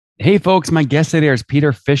Hey folks, my guest today is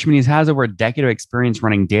Peter Fishman. He has over a decade of experience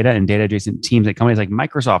running data and data adjacent teams at companies like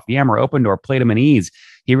Microsoft, VMware, Opendoor, Playdom, and Ease.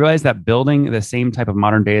 He realized that building the same type of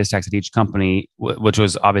modern data stacks at each company, which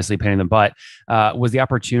was obviously a pain in the butt, was the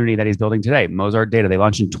opportunity that he's building today. Mozart Data, they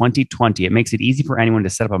launched in 2020. It makes it easy for anyone to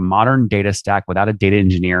set up a modern data stack without a data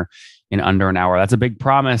engineer in under an hour. That's a big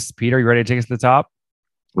promise. Peter, you ready to take us to the top?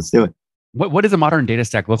 Let's do it. What does a modern data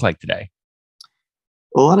stack look like today?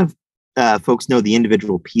 A lot of folks know the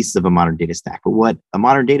individual pieces of a modern data stack, but what a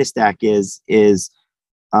modern data stack is it's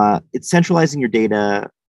centralizing your data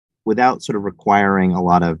without sort of requiring a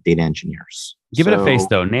lot of data engineers. Give it a face,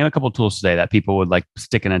 though. Name a couple of tools today that people would like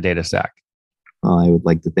stick in a data stack. Well, I would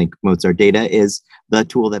like to think Mozart Data is the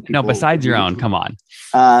tool that people... No, besides your own, come on.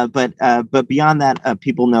 But beyond that,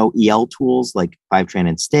 people know EL tools like Fivetran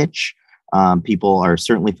and Stitch. People are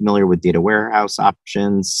certainly familiar with data warehouse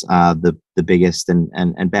options, the biggest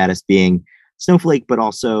and baddest being Snowflake, but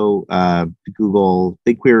also Google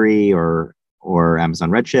BigQuery or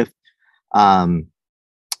Amazon Redshift.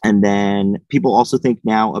 And then people also think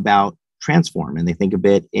now about Transform, and they think of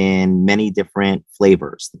it in many different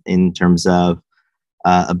flavors in terms of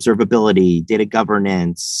observability, data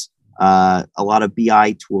governance, a lot of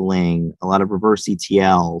BI tooling, a lot of reverse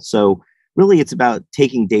ETL. So really, it's about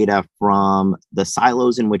taking data from the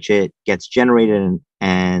silos in which it gets generated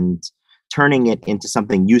and turning it into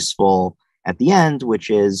something useful at the end, which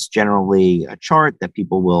is generally a chart that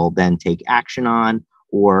people will then take action on,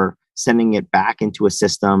 or sending it back into a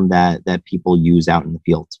system that people use out in the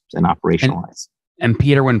field and operationalize. And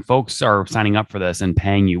Peter, when folks are signing up for this and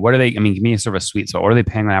paying you, what are they? I mean, give me a sort of a sweet spot. What are they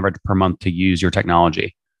paying on average per month to use your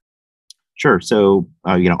technology? Sure. So,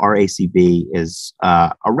 our ACV is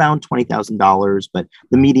around $20,000, but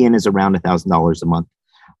the median is around $1,000 a month.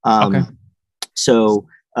 Okay. So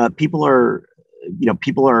people are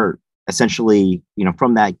essentially,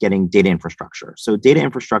 from that getting data infrastructure. So data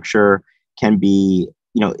infrastructure can be,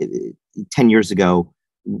 10 years ago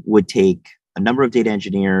would take a number of data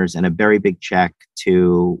engineers and a very big check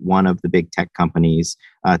to one of the big tech companies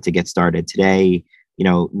to get started. Today,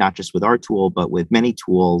 not just with our tool, but with many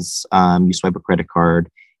tools, you swipe a credit card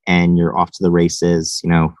and you're off to the races,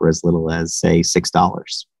 for as little as, say,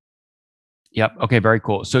 $6. Yep. Okay. Very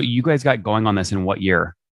cool. So you guys got going on this in what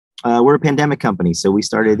year? We're a pandemic company. So we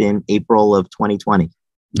started in April of 2020.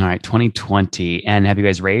 All right. 2020. And have you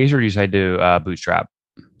guys raised or did you decide to bootstrap?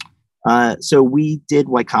 So we did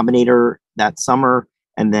Y Combinator that summer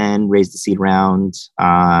and then raised the seed round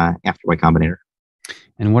after Y Combinator.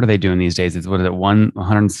 And what are they doing these days? It's what is it,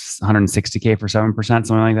 160K for 7%,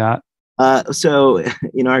 something like that? So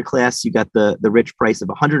in our class, you got the rich price of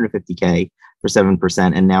 150K for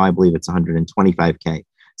 7%, and now I believe it's 125K.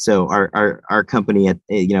 So our company had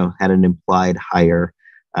an implied higher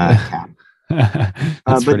cap.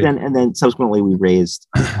 Then subsequently we raised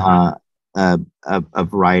a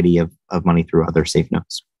variety of money through other safe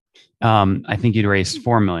notes. I think you'd raised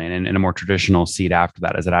 4 million in a more traditional seed after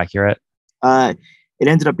that. Is it accurate? It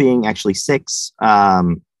ended up being actually 6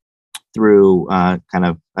 through kind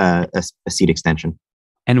of a seed extension.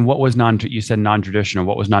 And what was you said non-traditional.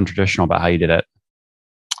 What was non-traditional about how you did it?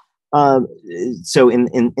 So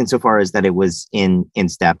insofar as that it was in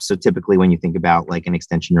steps. So typically when you think about like an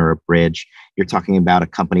extension or a bridge, you're talking about a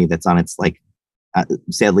company that's on its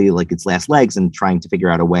sadly its last legs and trying to figure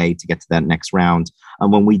out a way to get to that next round.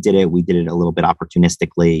 When we did it a little bit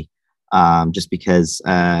opportunistically, just because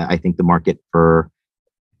I think the market for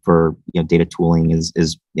data tooling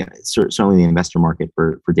is certainly the investor market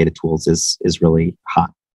for data tools is really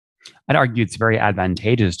hot. I'd argue it's very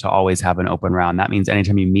advantageous to always have an open round. That means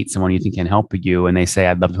anytime you meet someone you think can help you and they say,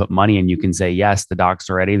 I'd love to put money in, you can say, yes, the docs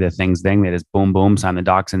are ready. The thing's ding. They just boom, boom, sign the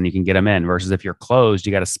docs and you can get them in. Versus if you're closed,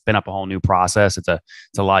 you got to spin up a whole new process. It's a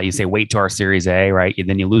lot. You say, wait to our Series A, right?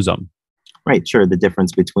 Then you lose them. Right. Sure. The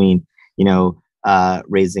difference between,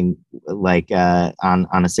 raising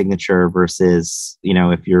on a signature versus,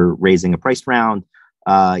 if you're raising a priced round,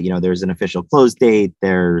 there's an official close date.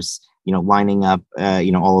 There's, lining up,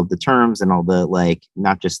 all of the terms and all the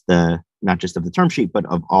not just of the term sheet, but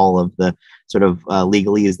of all of the sort of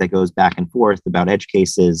legalese that goes back and forth about edge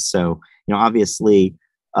cases. So, obviously,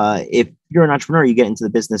 if you're an entrepreneur, you get into the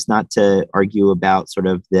business not to argue about sort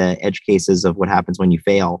of the edge cases of what happens when you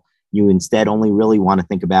fail. You instead only really want to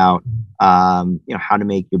think about, how to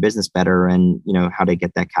make your business better and, how to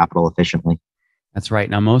get that capital efficiently. That's right.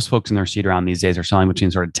 Now, most folks in their seed round these days are selling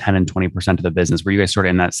between sort of 10 and 20% of the business. Were you guys sort of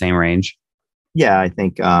in that same range? Yeah, I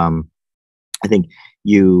think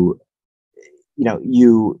you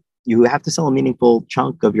have to sell a meaningful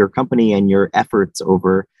chunk of your company and your efforts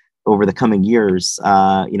over the coming years.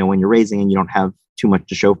 When you're raising and you don't have too much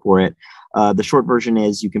to show for it. The short version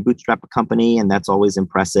is you can bootstrap a company, and that's always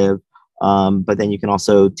impressive. But then you can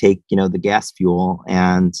also take, the gas fuel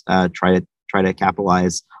and try to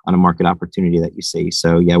capitalize on a market opportunity that you see.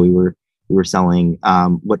 So yeah, we were selling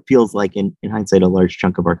what feels like in hindsight a large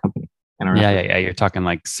chunk of our company. And our yeah. You're talking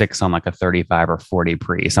like 6 on like a 35 or 40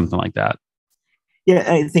 pre, something like that. Yeah,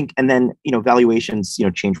 I think, and then, valuations,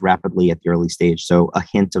 change rapidly at the early stage. So a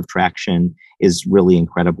hint of traction is really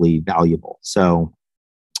incredibly valuable. So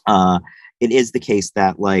it is the case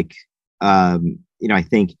that I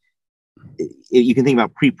think you can think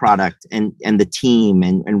about pre-product and the team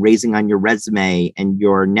and raising on your resume and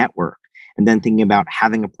your network, and then thinking about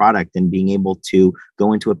having a product and being able to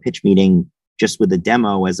go into a pitch meeting just with a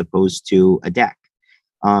demo as opposed to a deck.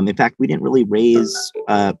 In fact, we didn't really raise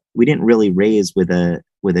with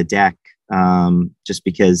a deck, just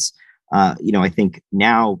because I think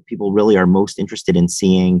now people really are most interested in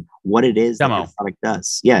seeing what it is demo that the product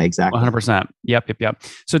does. Yeah, exactly. 100%. Yep.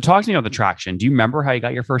 So talk to me about the traction. Do you remember how you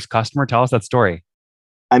got your first customer? Tell us that story.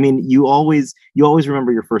 I mean, you always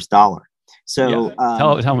remember your first dollar. So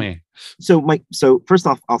tell me. So first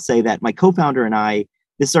off, I'll say that my co-founder and I,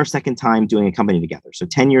 this is our second time doing a company together. So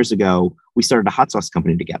 10 years ago, we started a hot sauce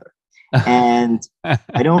company together. And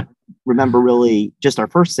I don't remember really just our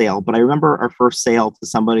first sale, but I remember our first sale to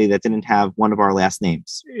somebody that didn't have one of our last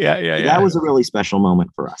names. Yeah. That was a really special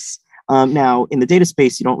moment for us. Now, in the data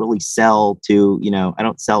space, you don't really sell to, I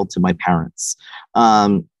don't sell to my parents.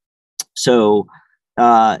 Our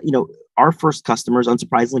first customers,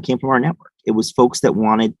 unsurprisingly, came from our network. It was folks that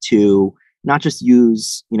wanted to not just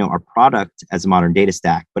use, our product as a modern data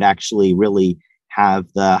stack, but actually really have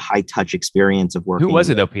the high touch experience of working. Who was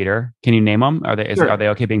it though, Peter? Can you name them? Are they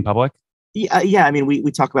okay being public? Yeah. I mean,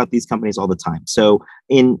 we talk about these companies all the time. So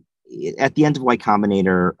at the end of Y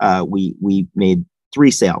Combinator, we made 3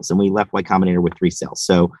 sales, and we left Y Combinator with 3 sales.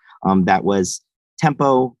 So that was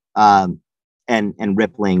Tempo and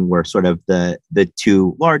Rippling were sort of the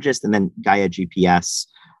 2 largest, and then Gaia GPS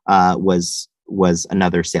was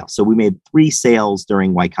another sale. So we made 3 sales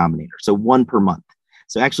during Y Combinator, so 1 per month.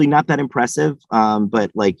 So actually not that impressive,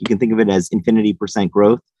 but you can think of it as infinity %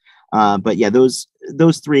 growth. But yeah, those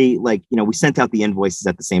 3, we sent out the invoices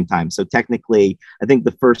at the same time. So technically, I think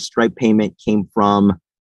the first Stripe payment came from,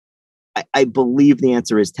 I believe the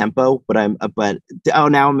answer is Tempo, but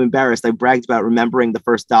now I'm embarrassed. I bragged about remembering the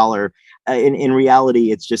first dollar. In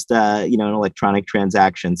reality, it's just an electronic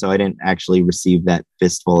transaction. So I didn't actually receive that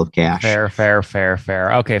fistful of cash. Fair.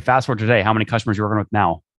 Okay, fast forward today. How many customers are you working with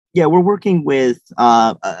now? Yeah, we're working with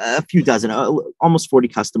a few dozen, almost 40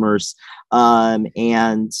 customers. Obviously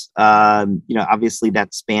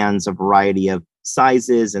that spans a variety of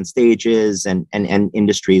sizes and stages and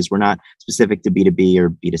industries. We're not specific to B2B or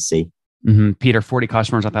B2C. Mm-hmm. Peter, 40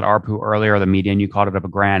 customers at that ARPU earlier, the median, you called it up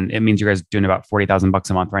 $1,000. It means you guys doing about $40,000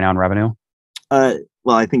 a month right now in revenue.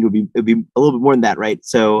 Well, I think it'd be a little bit more than that, right?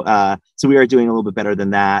 So we are doing a little bit better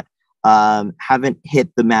than that. Haven't hit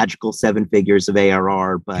the magical 7 figures of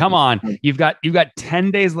ARR, but come on, you've got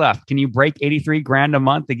 10 days left. Can you break 83 grand a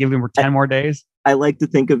month to give them 10 more days? I like to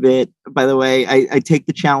think of it, by the way, I take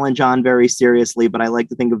the challenge on very seriously, but I like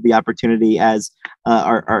to think of the opportunity as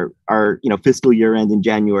our fiscal year end in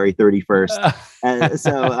January 31st.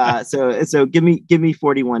 So give me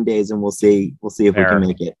 41 days and we'll see if we can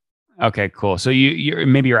make it. Okay, cool. So you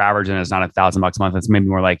maybe your average is not $1,000 a month. It's maybe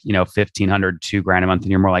more like, 1,500, $2,000 a month, and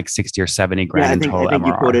you're more like 60 or 70 grand in total. I think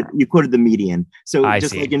you quoted the median. So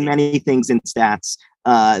just like in many things in stats,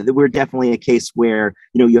 we're definitely a case where,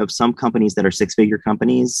 you have some companies that are 6-figure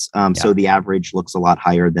companies. So the average looks a lot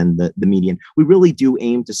higher than the median. We really do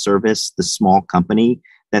aim to service the small company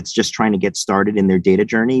that's just trying to get started in their data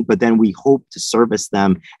journey, but then we hope to service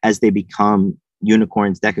them as they become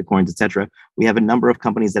unicorns, decacorns, etc. We have a number of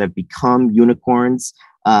companies that have become unicorns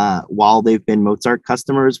while they've been Mozart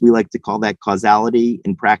customers. We like to call that causality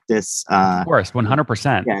in practice. Of course,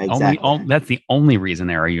 100%. Yeah, exactly. That's the only reason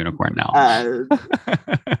they're a unicorn now.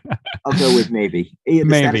 I'll go with maybe. The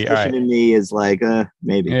statistician in me is like,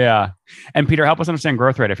 maybe. Yeah. And Peter, help us understand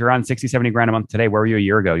growth rate. If you're on 60, 70 grand a month today, where were you a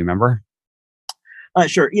year ago? You remember?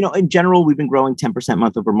 Sure. In general, we've been growing 10%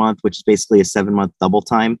 month over month, which is basically a 7-month double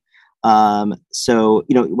time. So,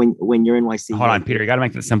 when you're in YC, hold on, Peter, you got to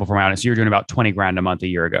make this simple for my audience. So you're doing about 20 grand a month a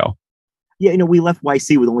year ago. Yeah. We left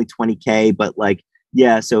YC with only 20K, but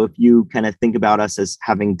so if you kind of think about us as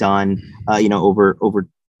having done, over,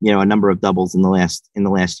 a number of doubles in the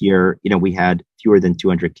last year, we had fewer than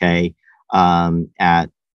 200K, at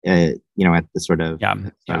the sort of,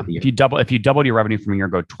 if you doubled your revenue from a year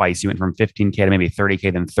ago twice, you went from 15K to maybe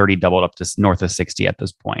 30K, then 30 doubled up to north of 60 at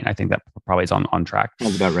this point. I think that probably is on track.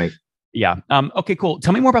 That's about right. Yeah. Okay, cool.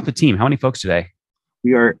 Tell me more about the team. How many folks today?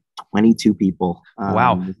 We are 22 people.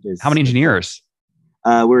 Wow. How many engineers?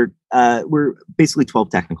 We're basically 12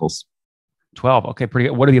 technicals. 12. Okay, pretty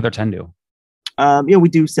good. What do the other 10 do? We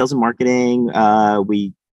do sales and marketing. I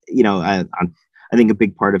think a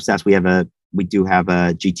big part of SaaS, we do have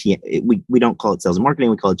a GTM. We don't call it sales and marketing.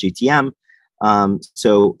 We call it GTM.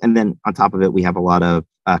 And then on top of it, we have a lot of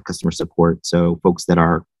customer support. So folks that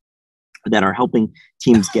are helping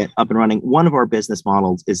teams get up and running. One of our business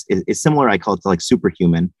models is similar. I call it like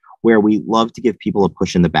superhuman, where we love to give people a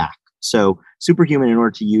push in the back. So superhuman, in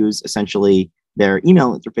order to use essentially their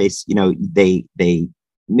email interface, they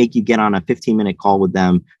make you get on a 15-minute call with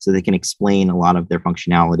them so they can explain a lot of their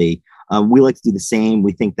functionality. We like to do the same.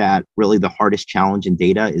 We think that really the hardest challenge in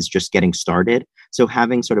data is just getting started. So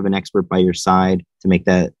having sort of an expert by your side to make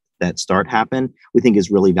that start happen, we think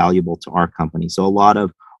is really valuable to our company. So a lot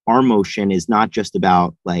of our motion is not just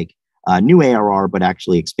about like new ARR, but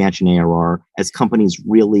actually expansion ARR as companies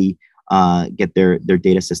really get their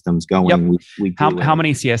data systems going. Yep. How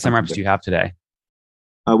many CSM reps do you have today?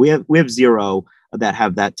 We have 0 that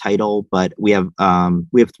have that title, but we have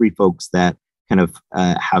 3 folks that kind of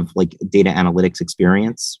have like data analytics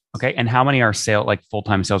experience. Okay, and how many are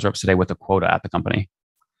full-time sales reps today with a quota at the company?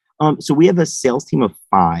 So we have a sales team of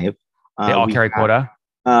 5. They all carry quota.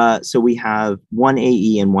 So we have 1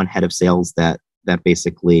 AE and 1 head of sales that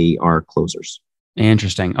basically are closers.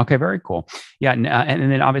 Interesting. Okay, very cool. Yeah, and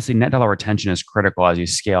then obviously net dollar retention is critical as you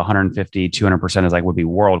scale. 150, 200% would be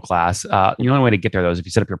world class. The only way to get there though is if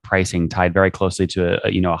you set up your pricing tied very closely to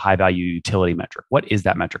a high value utility metric. What is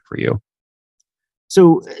that metric for you?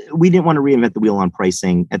 So we didn't want to reinvent the wheel on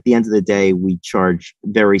pricing. At the end of the day, we charge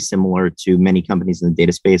very similar to many companies in the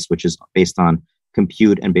data space, which is based on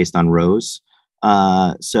compute and based on rows.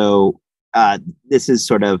 This is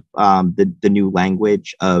sort of the new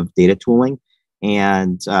language of data tooling.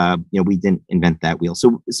 And we didn't invent that wheel.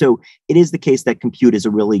 So it is the case that compute is a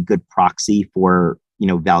really good proxy for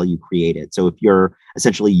value created. So if you're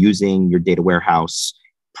essentially using your data warehouse,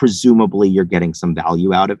 presumably you're getting some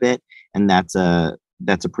value out of it, and that's a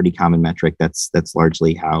pretty common metric. That's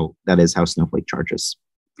largely how Snowflake charges.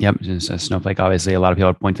 Yep, just Snowflake. Obviously, a lot of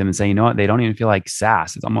people point to them and say, they don't even feel like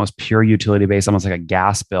SaaS. It's almost pure utility based, almost like a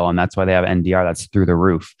gas bill, and that's why they have NDR that's through the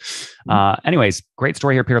roof. Anyways, great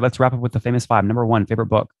story here, Peter. Let's wrap up with the famous 5. Number 1, favorite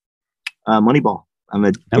book. Moneyball. I'm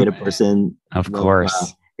a data person. Of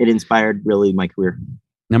course, it inspired really my career.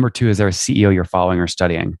 Number 2, is there a CEO you're following or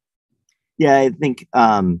studying? Yeah, I think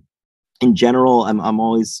in general, I'm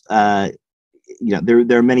always there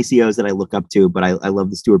are many CEOs that I look up to, but I love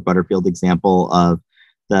the Stuart Butterfield example of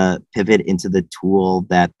the pivot into the tool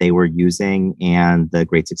that they were using and the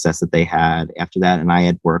great success that they had after that. And I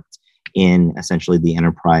had worked in essentially the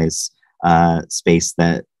enterprise space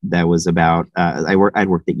that was about. I'd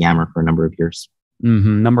worked at Yammer for a number of years.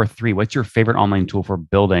 Mm-hmm. Number 3, what's your favorite online tool for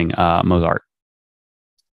building Mozart?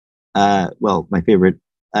 Well, my favorite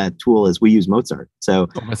tool is we use Mozart. So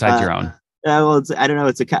besides your own. I don't know.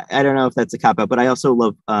 I don't know if that's a cop out, but I also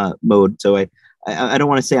love Mode. So I don't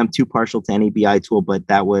want to say I'm too partial to any BI tool, but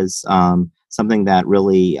that was something that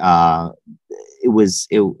really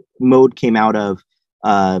Mode came out of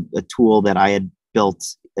a tool that I had built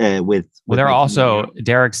with. Well, there are also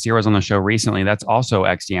Derek Steer was on the show recently. That's also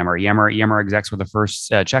ex Yammer. Yammer execs were the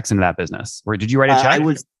first checks into that business. Did you write a check?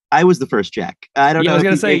 I was the first check. I don't know. I was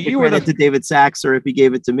going to say you were to David Sachs or if he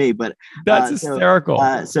gave it to me, but that's hysterical.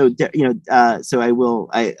 So I will.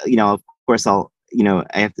 Of course,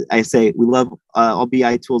 I say we love all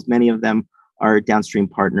BI tools. Many of them are downstream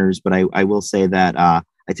partners, but I will say that I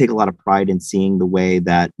take a lot of pride in seeing the way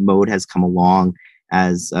that Mode has come along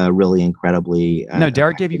as really incredibly. No,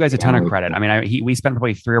 Derek gave you guys a ton of credit. I mean, we spent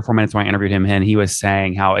probably 3 or 4 minutes when I interviewed him, and he was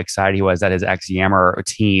saying how excited he was that his ex-Yammer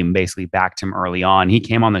team basically backed him early on. He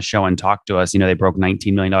came on the show and talked to us. They broke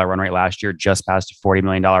 $19 million run rate last year, just past a $40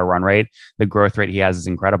 million run rate. The growth rate he has is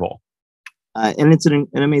incredible. And it's an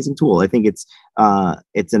amazing tool. I think it's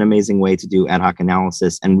an amazing way to do ad hoc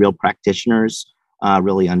analysis, and real practitioners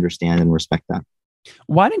really understand and respect that.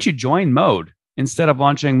 Why didn't you join Mode instead of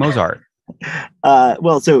launching Mozart?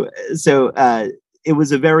 So it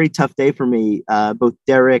was a very tough day for me. Both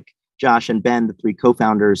Derek, Josh, and Ben, the 3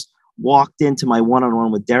 co-founders, walked into my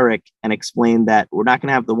one-on-one with Derek and explained that we're not going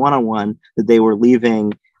to have the one-on-one, that they were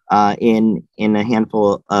leaving in a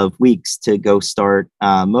handful of weeks to go start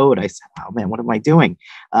Mode. I said, "Oh man, what am I doing?"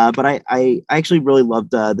 But I actually really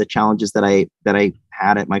loved the challenges that I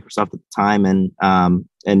had at Microsoft at the time, and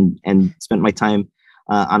spent my time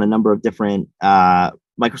on a number of different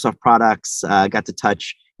Microsoft products. Got to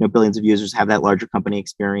touch billions of users, have that larger company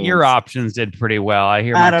experience. Your options did pretty well. I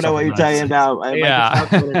hear. I don't know what you're talking about.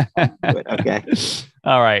 Yeah. Okay.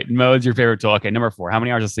 All right. Mode's your favorite tool. Okay. Number 4. How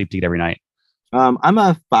many hours of sleep do you get every night? I'm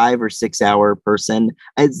a 5 or 6 hour person.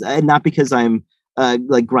 It's not because I'm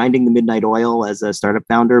like grinding the midnight oil as a startup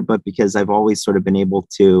founder, but because I've always sort of been able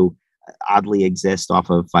to oddly exist off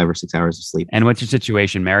of 5 or 6 hours of sleep. And what's your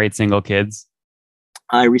situation? Married, single, kids?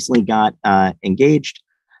 I recently got engaged.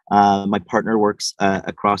 My partner works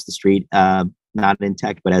across the street, not in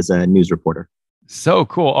tech, but as a news reporter. So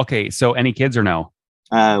cool. Okay. So any kids or no?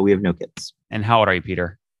 We have no kids. And how old are you,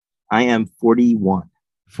 Peter? I am 41.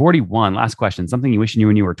 41. Last question. Something you wish you knew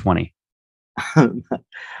when you were 20.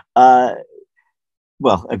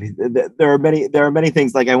 Well, I mean, there are many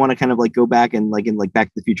things. Like I want to kind of like go back and like in like Back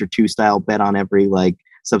to the Future 2 style bet on every like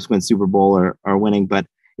subsequent Super Bowl or winning. But,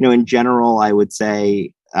 in general, I would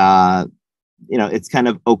say, it's kind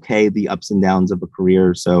of okay, the ups and downs of a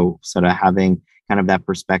career. So sort of having kind of that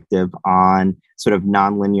perspective on sort of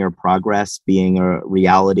nonlinear progress being a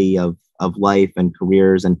reality of life and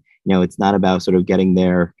careers. And, it's not about sort of getting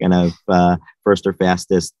there kind of first or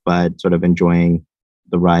fastest, but sort of enjoying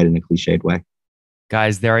the ride in a cliched way.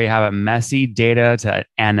 Guys, there you have it. Messy data to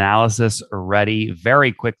analysis ready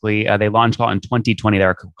very quickly. They launched in 2020.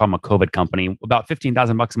 They're called a COVID company. About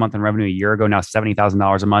 $15,000 a month in revenue a year ago. Now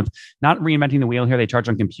 $70,000 a month. Not reinventing the wheel here. They charge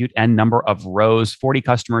on compute and number of rows. 40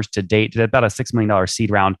 customers to date. Did about a $6 million seed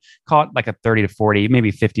round. Caught like a 30 to 40,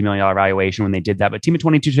 maybe $50 million valuation when they did that. But team of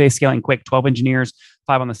 22 today, scaling quick. 12 engineers,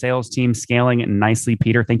 5 on the sales team, scaling nicely.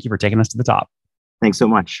 Peter, thank you for taking us to the top. Thanks so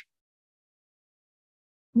much.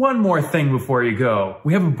 One more thing before you go.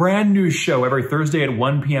 We have a brand new show every Thursday at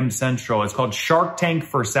 1 p.m. Central. It's called Shark Tank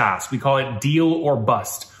for SaaS. We call it Deal or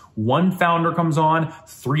Bust. One founder comes on,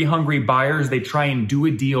 3 hungry buyers. They try and do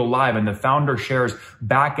a deal live, and the founder shares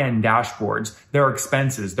back-end dashboards, their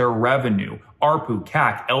expenses, their revenue, ARPU,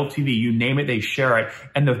 CAC, LTV, you name it, they share it.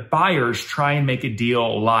 And the buyers try and make a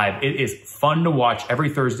deal live. It is fun to watch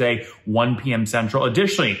every Thursday, 1 p.m. Central.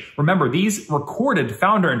 Additionally, remember, these recorded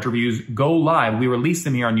founder interviews go live. We release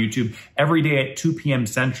them here on YouTube every day at 2 p.m.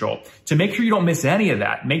 Central. To make sure you don't miss any of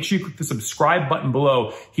that, make sure you click the subscribe button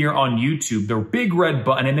below here on YouTube, the big red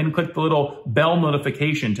button, and then click the little bell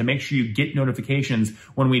notification to make sure you get notifications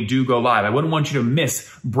when we do go live. I wouldn't want you to miss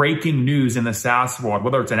breaking news in the SaaS world,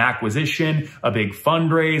 whether it's an acquisition, a big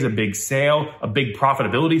fundraise, a big sale, a big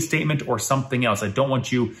profitability statement, or something else. I don't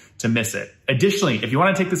want you to miss it. Additionally, if you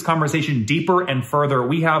want to take this conversation deeper and further,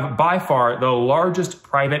 we have by far the largest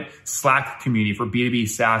private Slack community for B2B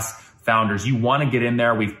SaaS founders. You want to get in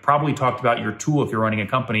there. We've probably talked about your tool if you're running a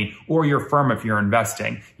company or your firm if you're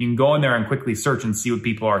investing. You can go in there and quickly search and see what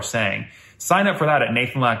people are saying. Sign up for that at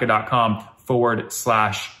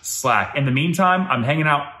nathanlatka.com/Slack. In the meantime, I'm hanging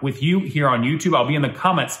out with you here on YouTube. I'll be in the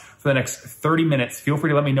comments for the next 30 minutes. Feel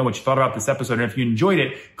free to let me know what you thought about this episode. And if you enjoyed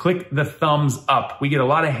it, click the thumbs up. We get a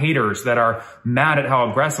lot of haters that are mad at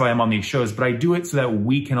how aggressive I am on these shows, but I do it so that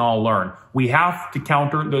we can all learn. We have to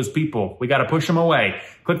counter those people. We got to push them away.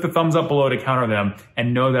 Click the thumbs up below to counter them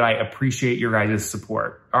and know that I appreciate your guys'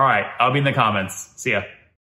 support. All right, I'll be in the comments. See ya.